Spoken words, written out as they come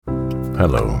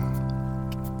Hello,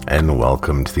 and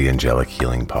welcome to the Angelic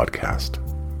Healing Podcast.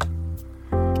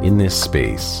 In this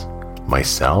space,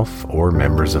 myself or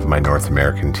members of my North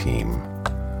American team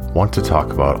want to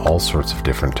talk about all sorts of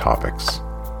different topics,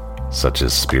 such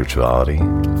as spirituality,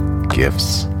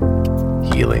 gifts,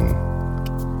 healing,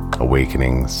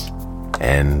 awakenings,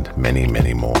 and many,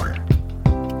 many more.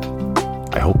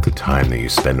 I hope the time that you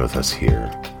spend with us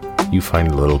here, you find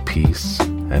a little peace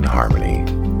and harmony,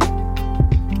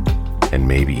 and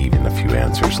maybe even a few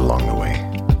answers along the way.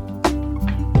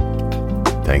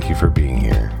 Thank you for being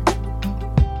here.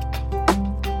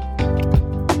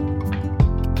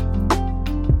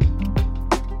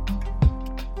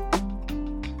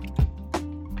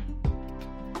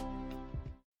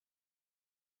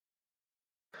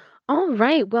 All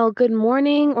right. Well, good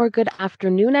morning or good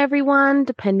afternoon, everyone,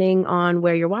 depending on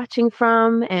where you're watching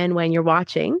from and when you're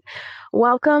watching.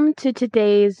 Welcome to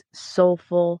today's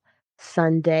Soulful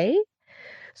Sunday.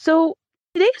 So,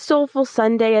 today's Soulful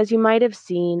Sunday, as you might have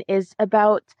seen, is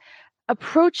about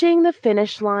approaching the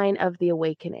finish line of the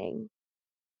awakening.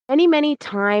 Many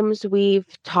times we've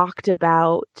talked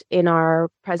about in our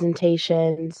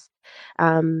presentations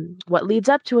what leads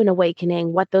up to an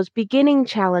awakening, what those beginning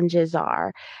challenges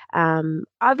are,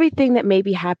 everything that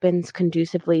maybe happens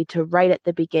conducively to right at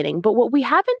the beginning. But what we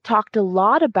haven't talked a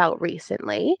lot about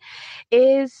recently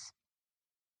is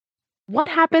what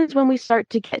happens when we start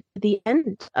to get to the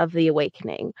end of the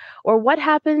awakening, or what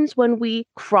happens when we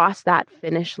cross that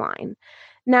finish line.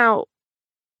 Now,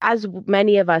 as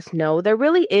many of us know, there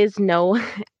really is no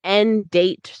end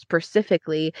date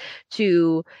specifically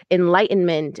to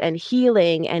enlightenment and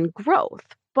healing and growth.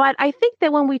 But I think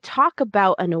that when we talk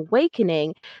about an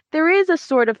awakening, there is a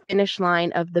sort of finish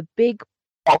line of the big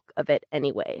bulk of it,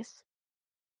 anyways.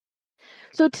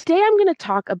 So today I'm going to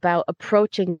talk about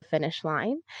approaching the finish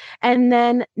line. And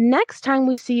then next time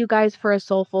we see you guys for a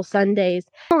Soulful Sundays,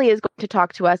 Emily is going to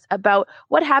talk to us about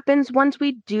what happens once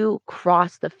we do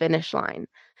cross the finish line.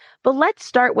 But let's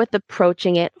start with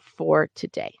approaching it for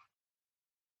today.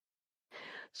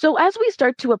 So as we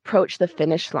start to approach the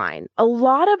finish line, a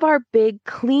lot of our big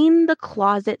clean the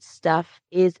closet stuff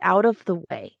is out of the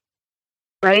way,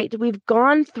 right? We've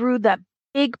gone through that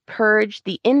big purge,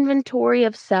 the inventory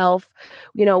of self.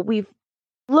 We've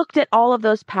looked at all of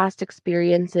those past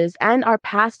experiences and our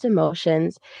past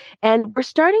emotions, and we're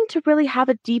starting to really have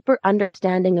a deeper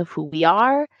understanding of who we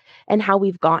are and how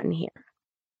we've gotten here,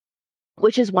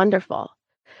 which is wonderful.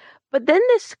 But then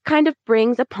this kind of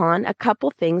brings upon a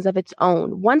couple things of its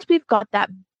own once we've got that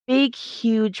big,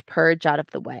 huge purge out of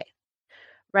the way,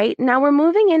 right? Now we're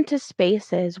moving into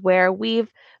spaces where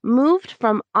we've moved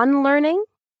from unlearning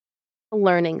to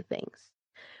learning things.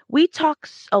 We talk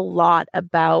a lot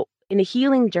about, in a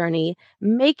healing journey,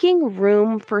 making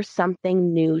room for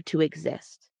something new to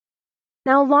exist.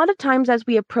 Now, a lot of times as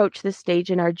we approach this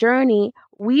stage in our journey,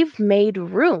 we've made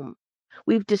room.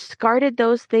 We've discarded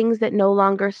those things that no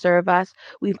longer serve us.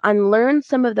 We've unlearned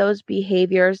some of those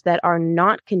behaviors that are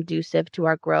not conducive to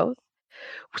our growth.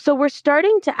 So we're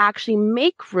starting to actually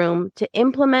make room to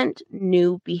implement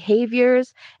new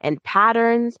behaviors and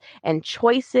patterns and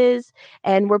choices.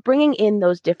 And we're bringing in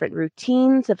those different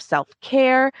routines of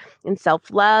self-care and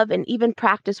self-love and even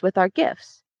practice with our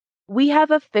gifts. We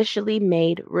have officially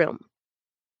made room.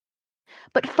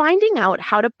 But finding out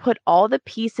how to put all the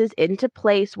pieces into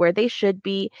place where they should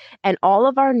be and all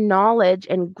of our knowledge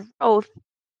and growth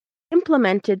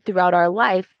implemented throughout our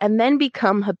life and then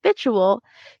become habitual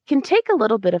can take a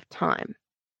little bit of time.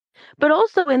 But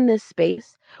also in this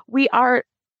space, we are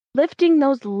lifting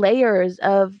those layers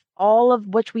of all of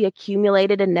which we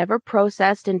accumulated and never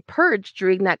processed and purged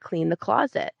during that clean the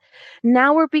closet.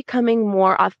 Now we're becoming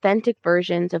more authentic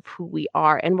versions of who we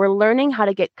are, and we're learning how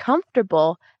to get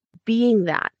comfortable being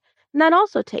that. And that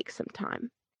also takes some time.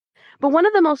 But one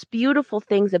of the most beautiful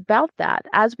things about that,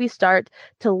 as we start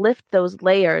to lift those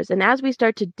layers and as we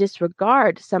start to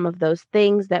disregard some of those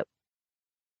things that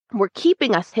were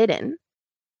keeping us hidden,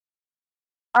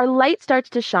 our light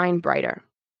starts to shine brighter.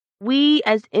 We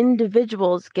as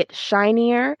individuals get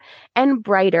shinier and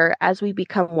brighter as we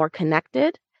become more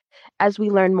connected, as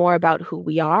we learn more about who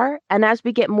we are, and as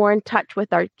we get more in touch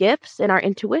with our gifts and our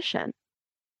intuition.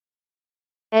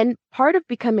 And part of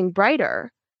becoming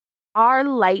brighter, our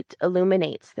light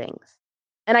illuminates things.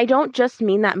 And I don't just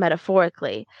mean that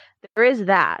metaphorically. There is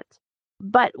that.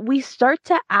 But we start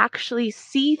to actually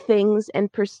see things and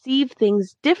perceive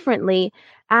things differently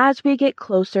as we get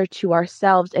closer to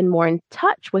ourselves and more in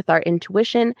touch with our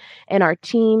intuition and our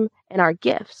team and our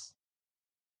gifts.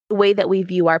 The way that we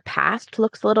view our past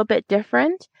looks a little bit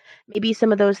different. Maybe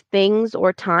some of those things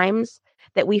or times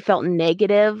that we felt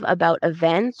negative about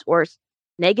events or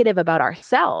negative about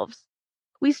ourselves,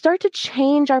 we start to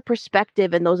change our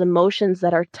perspective and those emotions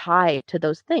that are tied to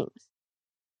those things.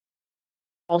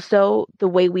 Also, the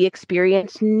way we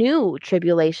experience new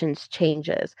tribulations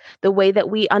changes. The way that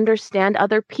we understand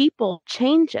other people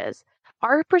changes.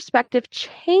 Our perspective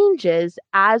changes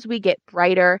as we get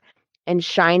brighter and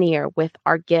shinier with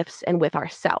our gifts and with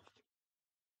ourselves.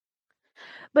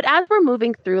 But as we're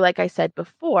moving through, like I said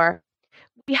before,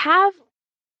 we have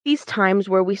these times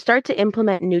where we start to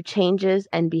implement new changes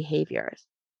and behaviors.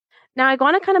 Now, I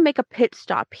want to kind of make a pit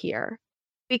stop here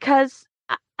because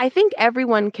I think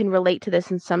everyone can relate to this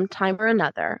in some time or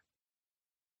another.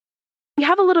 We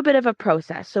have a little bit of a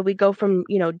process. So we go from,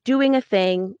 doing a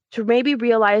thing to maybe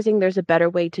realizing there's a better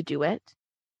way to do it,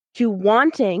 to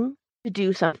wanting to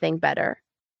do something better,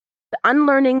 to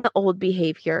unlearning the old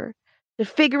behavior, to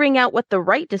figuring out what the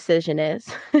right decision is,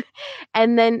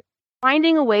 and then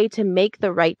finding a way to make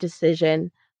the right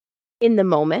decision in the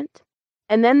moment.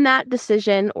 And then that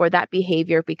decision or that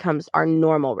behavior becomes our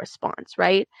normal response,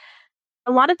 right?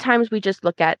 A lot of times we just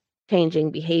look at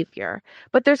changing behavior,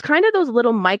 but there's kind of those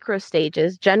little micro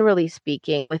stages, generally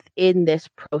speaking, within this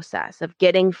process of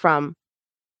getting from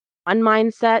one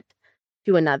mindset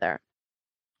to another,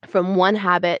 from one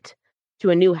habit to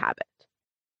a new habit.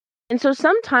 And so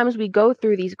sometimes we go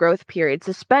through these growth periods,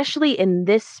 especially in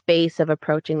this space of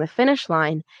approaching the finish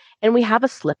line, and we have a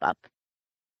slip up.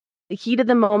 The heat of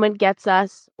the moment gets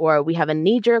us, or we have a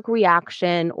knee jerk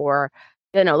reaction, or,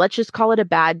 let's just call it a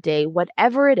bad day,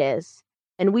 whatever it is.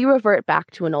 And we revert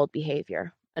back to an old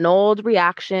behavior, an old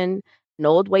reaction, an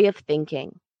old way of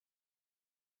thinking.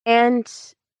 And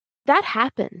that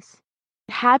happens.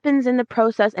 It happens in the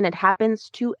process and it happens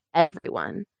to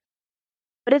everyone.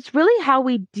 But it's really how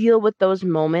we deal with those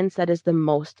moments that is the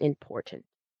most important.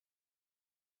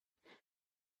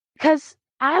 Because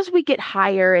as we get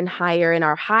higher and higher and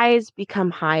our highs become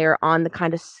higher on the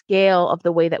kind of scale of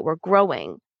the way that we're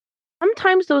growing,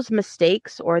 sometimes those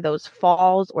mistakes or those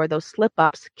falls or those slip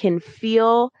ups can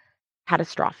feel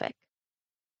catastrophic.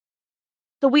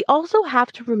 So we also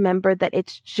have to remember that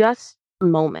it's just a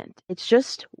moment. It's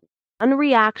just one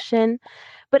reaction.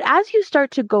 But as you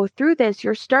start to go through this,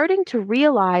 you're starting to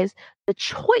realize the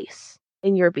choice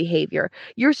in your behavior.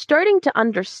 You're starting to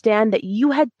understand that you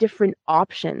had different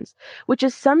options, which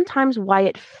is sometimes why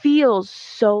it feels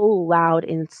so loud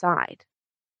inside.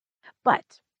 But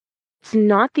it's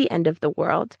not the end of the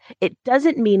world. It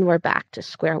doesn't mean we're back to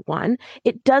square one.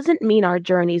 It doesn't mean our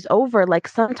journey's over, like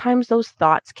sometimes those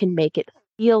thoughts can make it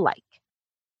feel like.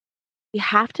 We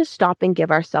have to stop and give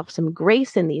ourselves some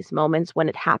grace in these moments when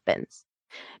it happens.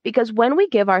 Because when we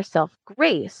give ourselves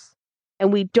grace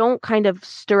and we don't kind of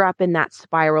stir up in that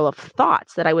spiral of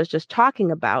thoughts that I was just talking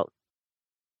about,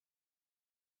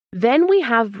 then we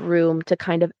have room to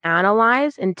kind of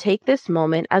analyze and take this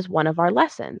moment as one of our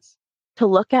lessons, to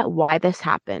look at why this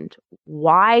happened.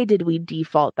 Why did we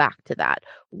default back to that?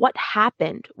 What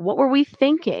happened? What were we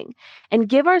thinking? And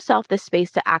give ourselves the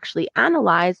space to actually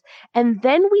analyze. And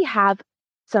then we have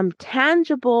some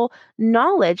tangible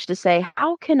knowledge to say,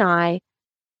 how can I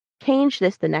change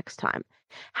this the next time?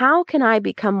 How can I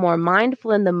become more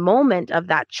mindful in the moment of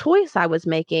that choice I was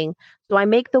making so I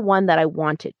make the one that I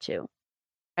wanted to,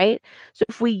 right? So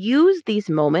if we use these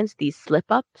moments, these slip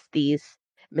ups, these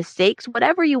mistakes,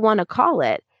 whatever you want to call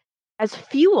it, as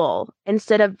fuel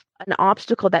instead of an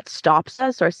obstacle that stops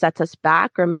us or sets us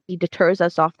back or maybe deters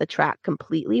us off the track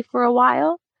completely for a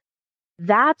while,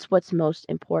 that's what's most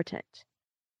important.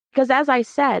 Because as I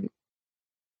said,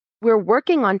 we're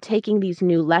working on taking these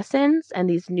new lessons and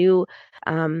these new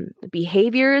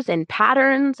behaviors and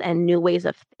patterns and new ways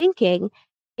of thinking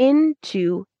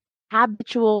into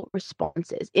habitual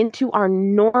responses, into our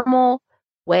normal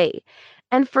way.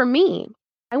 And for me,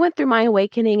 I went through my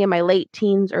awakening in my late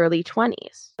teens, early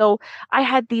 20s. So I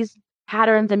had these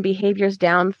patterns and behaviors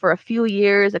down for a few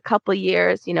years, a couple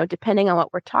years, depending on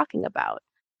what we're talking about.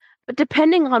 But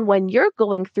depending on when you're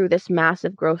going through this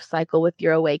massive growth cycle with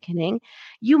your awakening,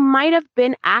 you might have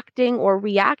been acting or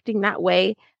reacting that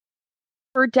way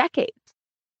for decades,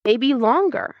 maybe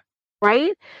longer,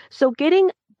 right? So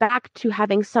getting back to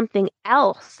having something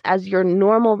else as your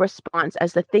normal response,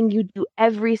 as the thing you do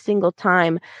every single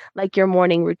time, like your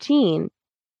morning routine,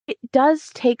 it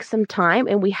does take some time,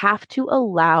 and we have to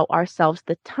allow ourselves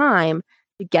the time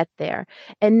to get there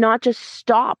and not just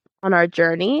stop on our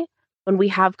journey when we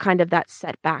have kind of that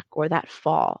setback or that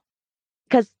fall.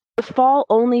 Because the fall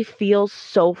only feels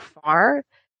so far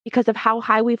because of how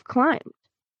high we've climbed.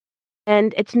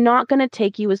 And it's not going to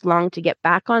take you as long to get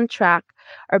back on track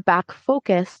or back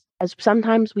focused as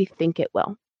sometimes we think it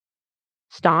will.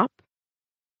 Stop,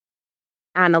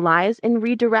 analyze and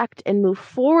redirect and move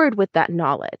forward with that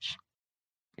knowledge.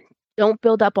 Don't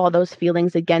build up all those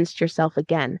feelings against yourself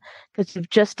again because you've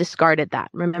just discarded that,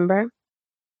 remember?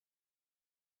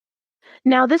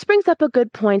 Now, this brings up a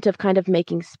good point of kind of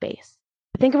making space.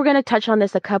 I think we're going to touch on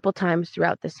this a couple times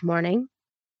throughout this morning,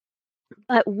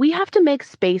 but we have to make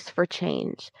space for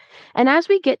change. And as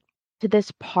we get to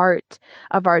this part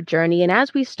of our journey and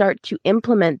as we start to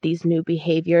implement these new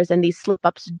behaviors and these slip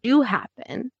ups do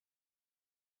happen,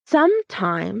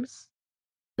 sometimes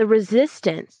the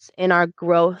resistance in our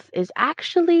growth is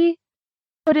actually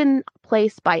put in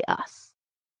place by us.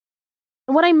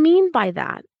 And what I mean by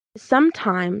that is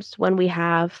sometimes when we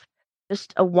have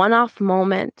just a one off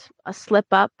moment, a slip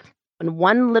up, when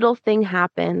one little thing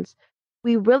happens,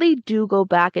 we really do go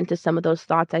back into some of those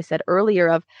thoughts I said earlier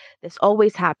of this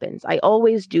always happens. I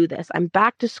always do this. I'm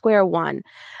back to square one.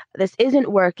 This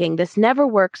isn't working. This never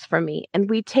works for me. And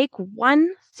we take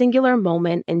one singular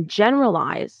moment and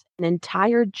generalize an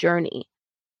entire journey.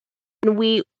 And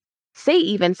we say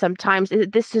even sometimes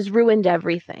this has ruined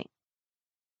everything.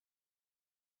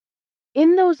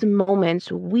 In those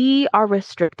moments, we are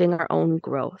restricting our own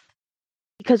growth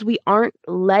because we aren't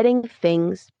letting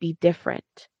things be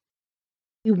different.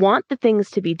 We want the things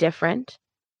to be different.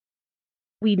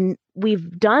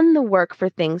 We've done the work for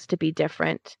things to be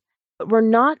different, but we're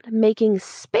not making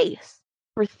space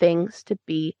for things to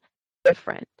be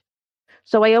different.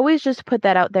 So I always just put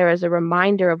that out there as a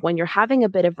reminder of when you're having a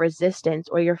bit of resistance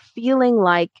or you're feeling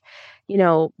like,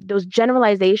 those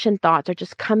generalization thoughts are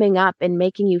just coming up and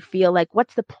making you feel like,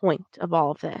 what's the point of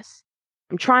all of this?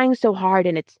 I'm trying so hard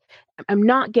and I'm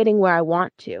not getting where I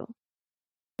want to.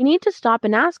 We need to stop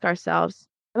and ask ourselves,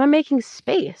 am I making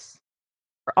space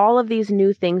for all of these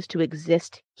new things to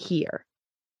exist here?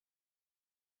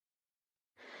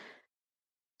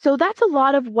 So that's a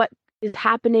lot of what is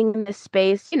happening in this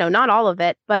space, not all of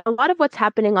it, but a lot of what's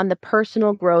happening on the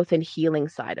personal growth and healing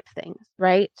side of things,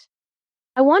 right?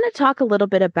 I want to talk a little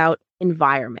bit about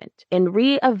environment and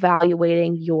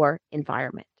reevaluating your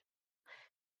environment.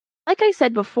 Like I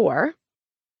said before,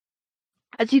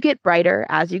 as you get brighter,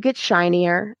 as you get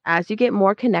shinier, as you get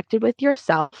more connected with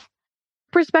yourself,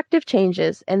 perspective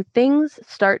changes and things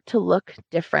start to look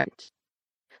different.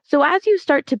 So, as you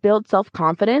start to build self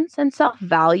confidence and self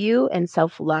value and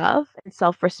self love and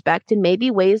self respect in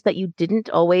maybe ways that you didn't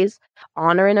always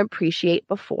honor and appreciate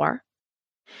before,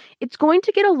 it's going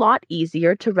to get a lot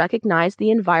easier to recognize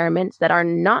the environments that are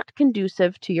not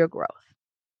conducive to your growth.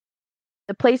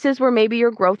 The places where maybe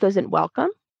your growth isn't welcome,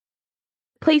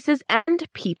 places and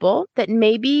people that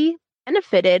maybe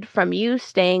benefited from you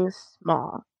staying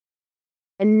small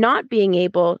and not being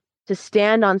able to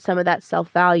stand on some of that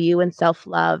self-value and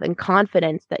self-love and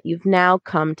confidence that you've now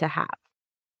come to have.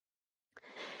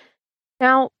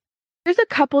 Now, there's a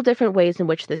couple different ways in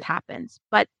which this happens,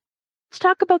 but let's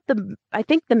talk about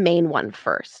the main one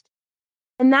first.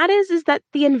 And that is that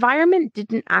the environment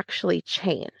didn't actually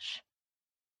change.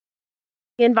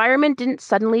 The environment didn't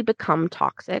suddenly become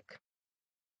toxic.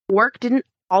 Work didn't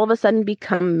all of a sudden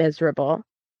become miserable.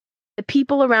 The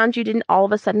people around you didn't all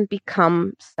of a sudden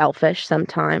become selfish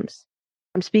sometimes.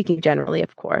 I'm speaking generally,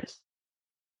 of course.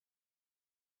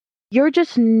 You're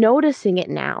just noticing it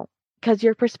now because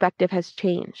your perspective has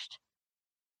changed.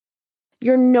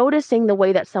 You're noticing the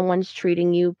way that someone's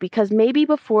treating you because maybe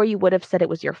before you would have said it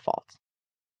was your fault.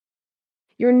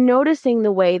 You're noticing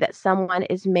the way that someone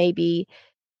is maybe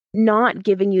not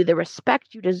giving you the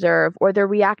respect you deserve, or they're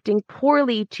reacting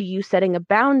poorly to you setting a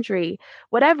boundary,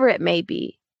 whatever it may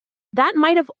be. That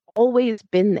might have always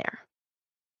been there.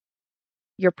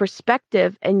 Your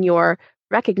perspective and your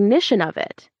recognition of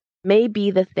it may be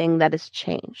the thing that has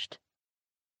changed.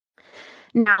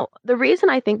 Now, the reason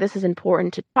I think this is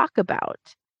important to talk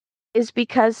about is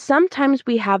because sometimes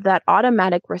we have that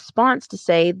automatic response to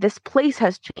say, this place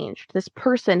has changed, this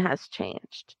person has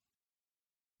changed.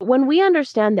 When we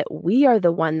understand that we are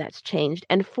the one that's changed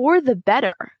and for the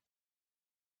better,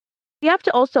 we have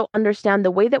to also understand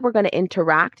the way that we're going to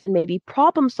interact and maybe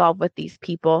problem solve with these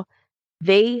people.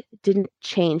 They didn't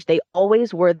change. They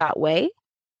always were that way.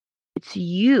 It's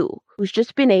you who's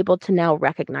just been able to now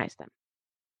recognize them.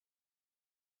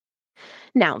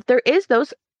 Now, there is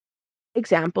those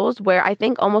examples where I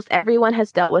think almost everyone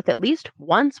has dealt with at least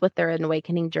once with their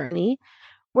awakening journey,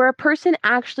 where a person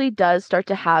actually does start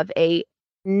to have a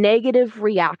negative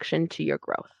reaction to your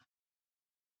growth.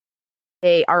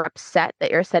 They are upset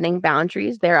that you're setting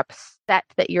boundaries. They're upset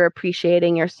that you're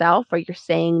appreciating yourself or you're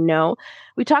saying no.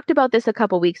 We talked about this a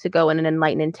couple weeks ago in an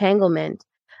Enlightened Entanglement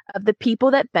of the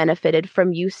people that benefited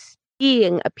from you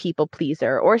being a people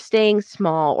pleaser or staying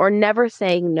small or never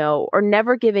saying no or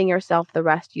never giving yourself the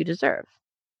rest you deserve.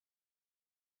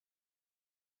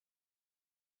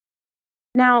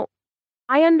 Now,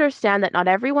 I understand that not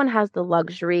everyone has the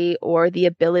luxury or the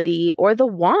ability or the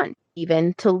want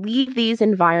even to leave these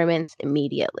environments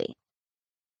immediately.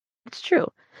 It's true.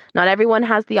 Not everyone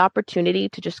has the opportunity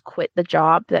to just quit the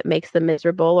job that makes them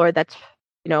miserable or that's,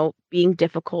 being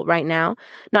difficult right now.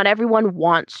 Not everyone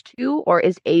wants to or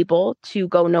is able to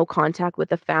go no contact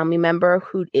with a family member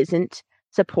who isn't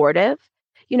supportive.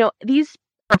 These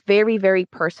are very, very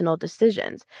personal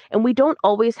decisions, and we don't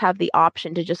always have the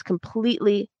option to just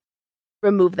completely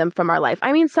remove them from our life.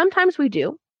 I mean, sometimes we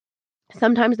do.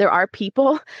 Sometimes there are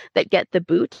people that get the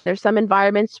boot. There's some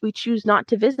environments we choose not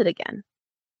to visit again.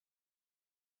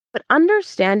 But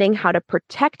understanding how to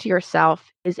protect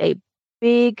yourself is a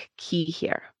big key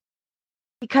here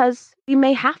because we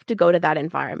may have to go to that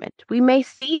environment. We may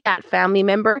see that family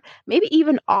member, maybe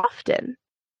even often.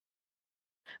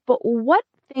 But what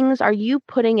things are you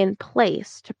putting in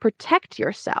place to protect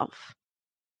yourself?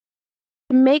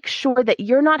 To make sure that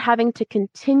you're not having to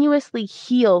continuously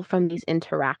heal from these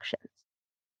interactions.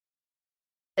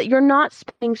 That you're not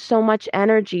spending so much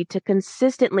energy to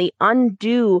consistently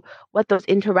undo what those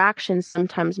interactions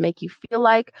sometimes make you feel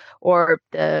like, or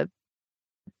the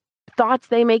thoughts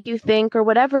they make you think, or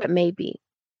whatever it may be.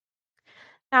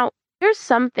 Now, there's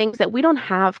some things that we don't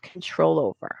have control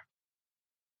over,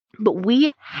 but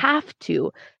we have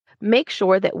to make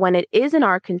sure that when it is in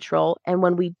our control and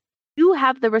when we do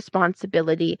have the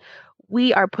responsibility,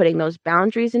 we are putting those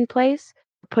boundaries in place,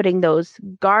 putting those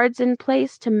guards in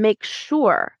place to make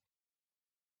sure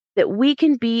that we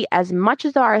can be as much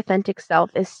as our authentic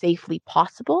self as safely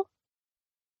possible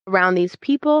around these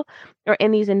people or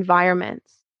in these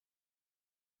environments.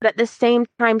 But at the same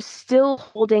time, still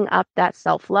holding up that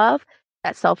self love,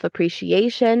 that self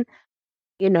appreciation,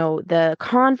 the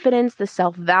confidence, the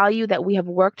self value that we have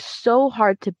worked so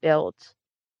hard to build.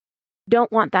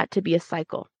 Don't want that to be a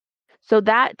cycle. So,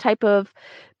 that type of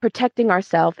protecting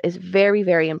ourselves is very,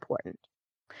 very important.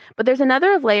 But there's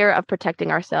another layer of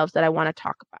protecting ourselves that I want to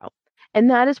talk about, and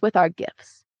that is with our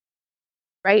gifts.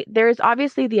 Right? There's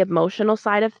obviously the emotional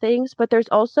side of things, but there's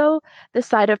also the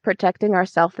side of protecting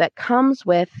ourselves that comes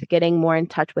with getting more in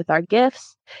touch with our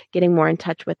gifts, getting more in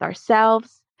touch with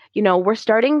ourselves.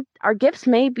 Our gifts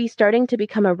may be starting to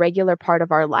become a regular part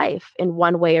of our life in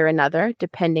one way or another,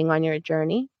 depending on your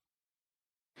journey.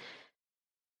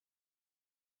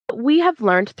 We have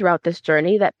learned throughout this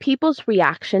journey that people's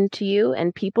reaction to you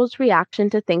and people's reaction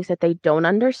to things that they don't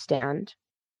understand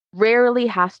rarely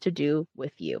has to do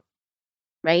with you.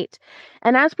 Right?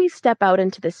 And as we step out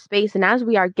into this space and as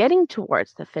we are getting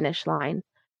towards the finish line,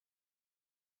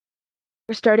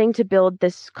 we're starting to build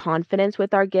this confidence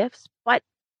with our gifts, but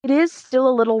it is still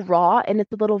a little raw and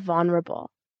it's a little vulnerable.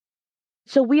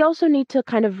 So we also need to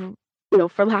kind of,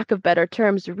 for lack of better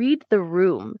terms, read the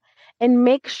room and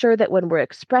make sure that when we're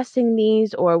expressing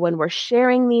these or when we're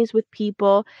sharing these with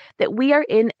people, that we are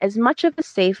in as much of a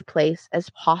safe place as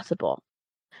possible.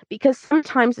 Because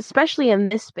sometimes, especially in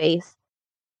this space,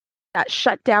 that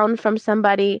shutdown from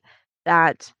somebody,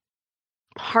 that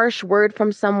harsh word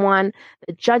from someone,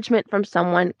 the judgment from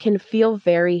someone can feel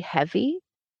very heavy.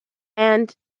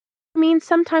 And I mean,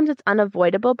 sometimes it's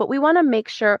unavoidable, but we want to make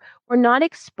sure we're not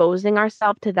exposing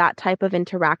ourselves to that type of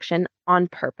interaction on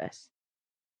purpose,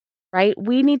 right?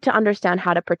 We need to understand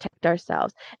how to protect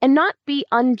ourselves and not be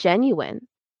ungenuine.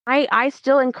 I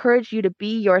still encourage you to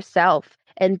be yourself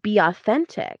and be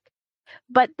authentic.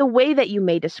 But the way that you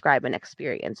may describe an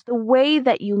experience, the way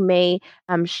that you may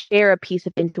share a piece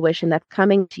of intuition that's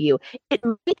coming to you, it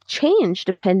may change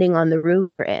depending on the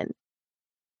room you're in.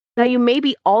 Now, you may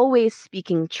be always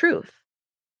speaking truth,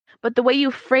 but the way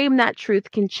you frame that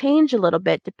truth can change a little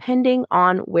bit depending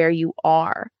on where you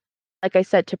are. Like I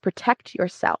said, to protect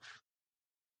yourself.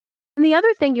 And the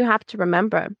other thing you have to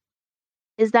remember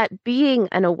is that being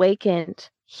an awakened,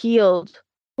 healed,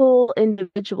 whole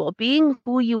individual, being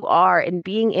who you are and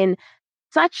being in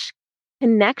such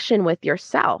connection with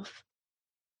yourself,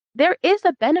 there is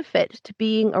a benefit to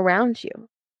being around you.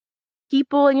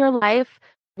 People in your life,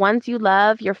 ones you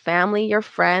love, your family, your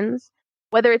friends,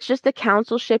 whether it's just the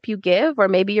counselship you give, or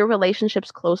maybe your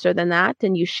relationship's closer than that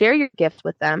and you share your gifts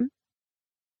with them,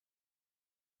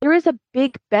 there is a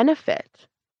big benefit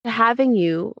to having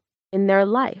you in their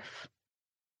life.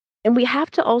 And we have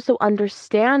to also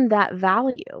understand that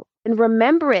value and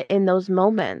remember it in those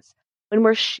moments when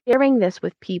we're sharing this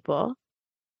with people.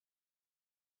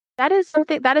 That is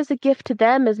something that is a gift to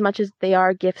them as much as they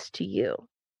are gifts to you.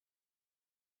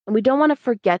 And we don't want to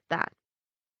forget that.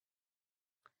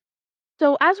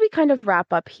 So, as we kind of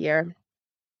wrap up here,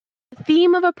 the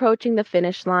theme of approaching the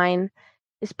finish line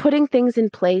is putting things in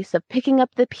place, of picking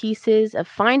up the pieces, of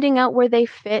finding out where they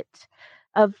fit,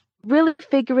 of really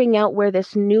figuring out where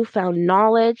this newfound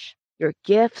knowledge, your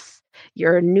gifts,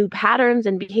 your new patterns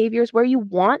and behaviors, where you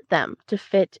want them to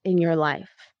fit in your life.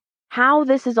 How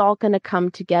this is all going to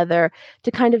come together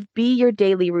to kind of be your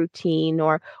daily routine,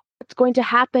 or what's going to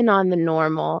happen on the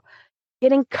normal.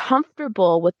 Getting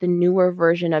comfortable with the newer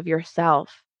version of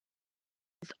yourself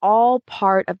is all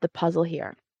part of the puzzle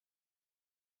here.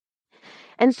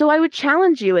 And so I would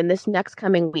challenge you in this next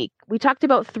coming week. We talked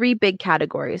about 3 big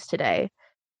categories today.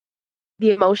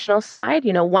 The emotional side,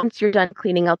 once you're done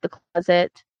cleaning out the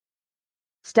closet,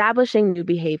 establishing new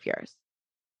behaviors.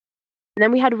 And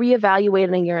then we had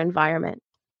reevaluating your environment.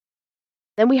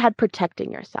 Then we had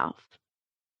protecting yourself.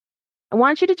 I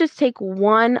want you to just take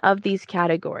one of these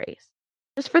categories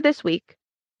just for this week.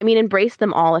 Embrace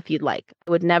them all if you'd like.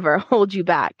 I would never hold you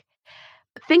back.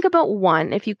 But think about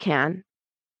one if you can.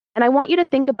 And I want you to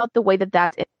think about the way that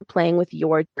that's playing with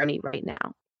your journey right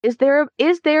now. Is there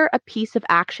a piece of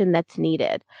action that's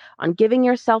needed on giving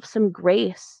yourself some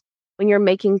grace when you're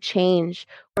making change,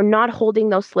 or not holding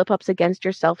those slip-ups against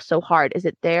yourself so hard? Is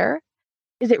it there?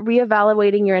 Is it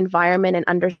reevaluating your environment and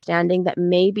understanding that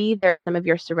maybe there are some of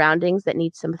your surroundings that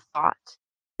need some thought,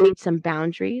 need some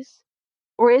boundaries?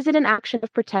 Or is it an action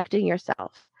of protecting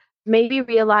yourself? Maybe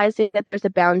realizing that there's a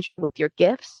boundary with your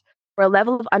gifts, or a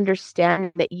level of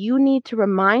understanding that you need to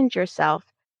remind yourself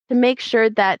to make sure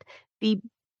that the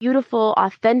beautiful,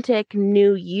 authentic,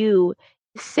 new you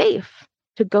is safe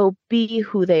to go be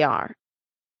who they are.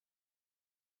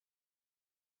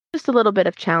 Just a little bit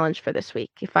of challenge for this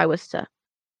week, if I was to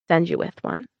send you with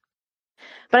one.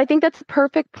 But I think that's a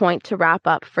perfect point to wrap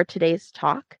up for today's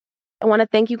talk. I want to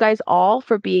thank you guys all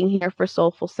for being here for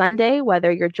Soulful Sunday,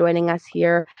 whether you're joining us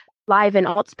here live in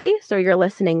Altspace or you're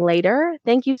listening later.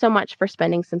 Thank you so much for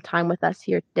spending some time with us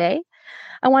here today.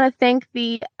 I want to thank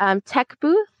the tech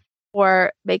booth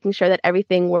for making sure that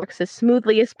everything works as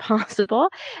smoothly as possible.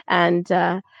 And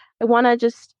I want to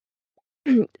just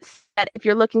that if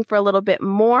you're looking for a little bit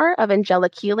more of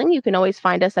angelic healing, you can always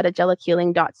find us at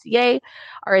angelichealing.ca,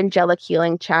 our angelic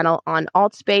healing channel on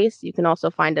Altspace. You can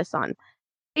also find us on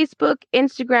Facebook,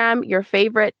 Instagram, your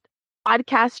favorite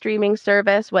podcast streaming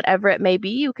service, whatever it may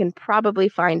be. You can probably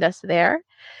find us there.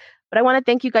 But I want to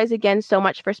thank you guys again so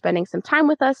much for spending some time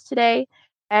with us today.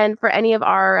 And for any of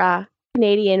our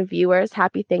Canadian viewers,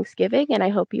 happy Thanksgiving, and I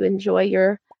hope you enjoy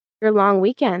your long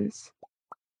weekends.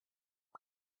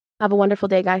 Have a wonderful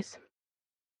day, guys.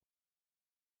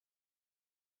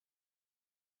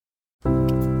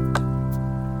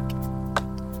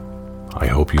 I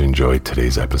hope you enjoyed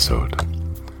today's episode.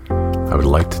 I would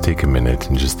like to take a minute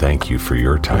and just thank you for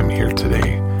your time here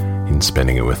today in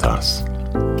spending it with us.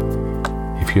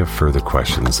 If you have further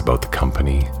questions about the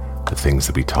company, the things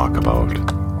that we talk about,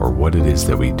 or what it is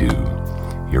that we do,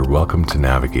 you're welcome to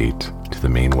navigate to the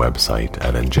main website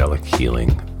at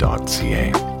angelichealing.ca.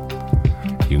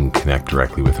 You can connect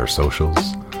directly with our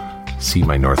socials, see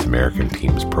my North American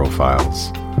team's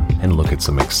profiles, and look at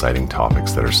some exciting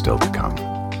topics that are still to come.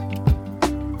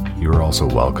 You are also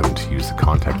welcome to use the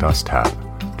Contact Us tab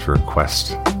to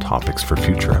request topics for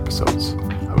future episodes.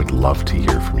 I would love to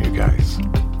hear from you guys.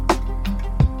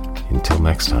 Until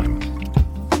next time,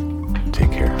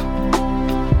 take care.